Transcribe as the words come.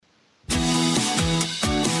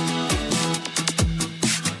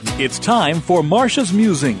It's time for Marcia's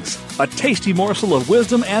Musings, a tasty morsel of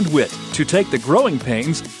wisdom and wit to take the growing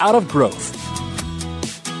pains out of growth.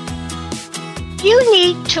 You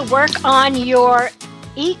need to work on your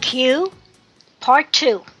EQ, Part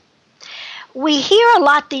 2. We hear a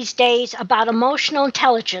lot these days about emotional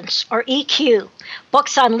intelligence, or EQ.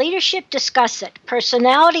 Books on leadership discuss it,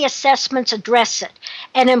 personality assessments address it,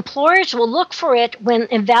 and employers will look for it when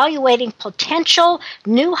evaluating potential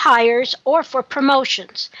new hires or for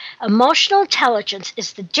promotions. Emotional intelligence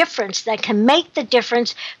is the difference that can make the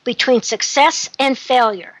difference between success and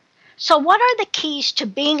failure. So what are the keys to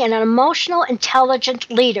being an emotional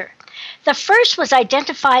intelligent leader? The first was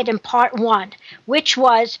identified in Part 1, which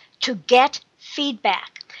was to get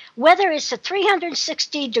feedback. Whether it's a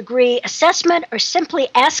 360-degree assessment or simply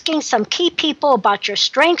asking some key people about your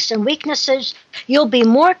strengths and weaknesses, you'll be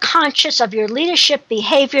more conscious of your leadership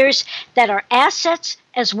behaviors that are assets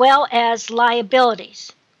as well as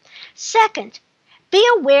liabilities. Second, be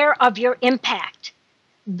aware of your impact.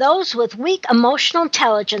 Those with weak emotional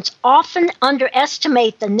intelligence often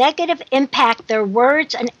underestimate the negative impact their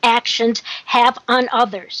words and actions have on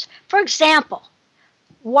others. For example,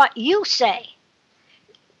 what you say.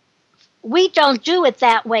 We don't do it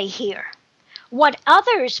that way here. What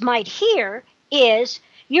others might hear is,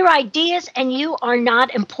 your ideas and you are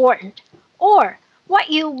not important. Or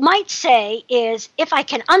what you might say is, if I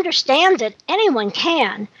can understand it, anyone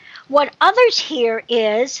can. What others hear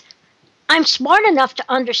is, I'm smart enough to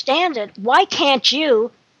understand it. Why can't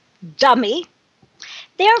you, dummy?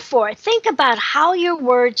 Therefore, think about how your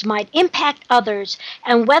words might impact others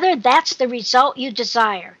and whether that's the result you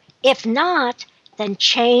desire. If not, then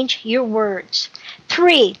change your words.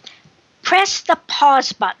 3, press the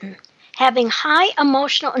pause button. Having high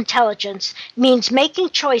emotional intelligence means making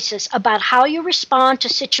choices about how you respond to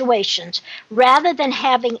situations rather than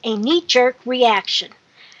having a knee-jerk reaction.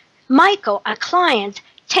 Michael, a client,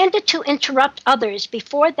 tended to interrupt others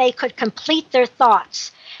before they could complete their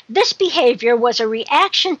thoughts. This behavior was a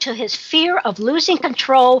reaction to his fear of losing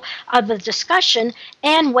control of the discussion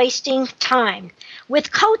and wasting time.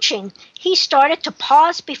 With coaching, he started to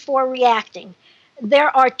pause before reacting.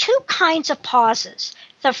 There are 2 kinds of pauses.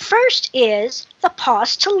 The first is the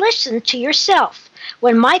pause to listen to yourself.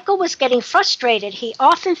 When Michael was getting frustrated, he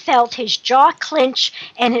often felt his jaw clench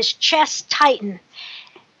and his chest tighten.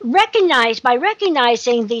 By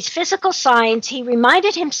recognizing these physical signs, he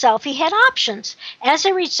reminded himself he had options. As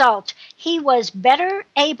a result, he was better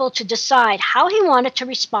able to decide how he wanted to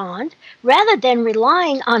respond rather than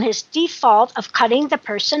relying on his default of cutting the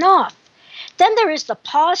person off. Then there is the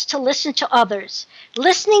pause to listen to others.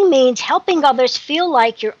 Listening means helping others feel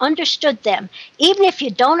like you understood them, even if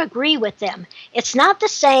you don't agree with them. It's not the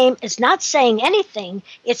same as not saying anything.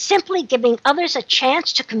 It's simply giving others a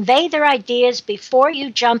chance to convey their ideas before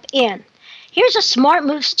you jump in. Here's a smart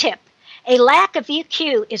moves tip. A lack of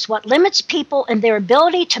EQ is what limits people in their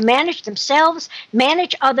ability to manage themselves,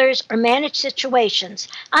 manage others, or manage situations.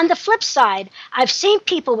 On the flip side, I've seen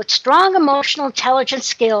people with strong emotional intelligence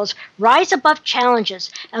skills rise above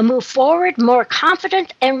challenges and move forward more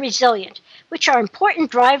confident and resilient, which are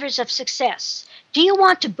important drivers of success. Do you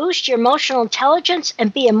want to boost your emotional intelligence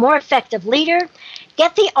and be a more effective leader?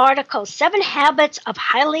 Get the article 7 Habits of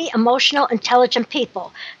Highly Emotional Intelligent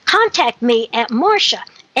People. Contact me at Marcia,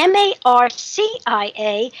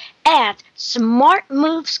 Marcia, at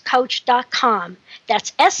smartmovescoach.com.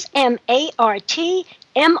 That's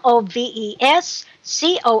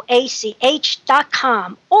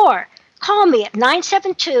SmartMovesCoach.com. Or call me at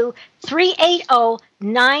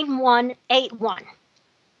 972-380-9181.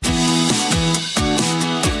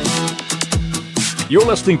 You're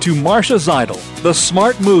listening to Marcia Zeidel, the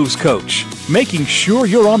Smart Moves Coach, making sure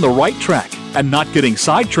you're on the right track and not getting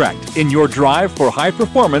sidetracked in your drive for high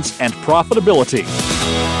performance and profitability.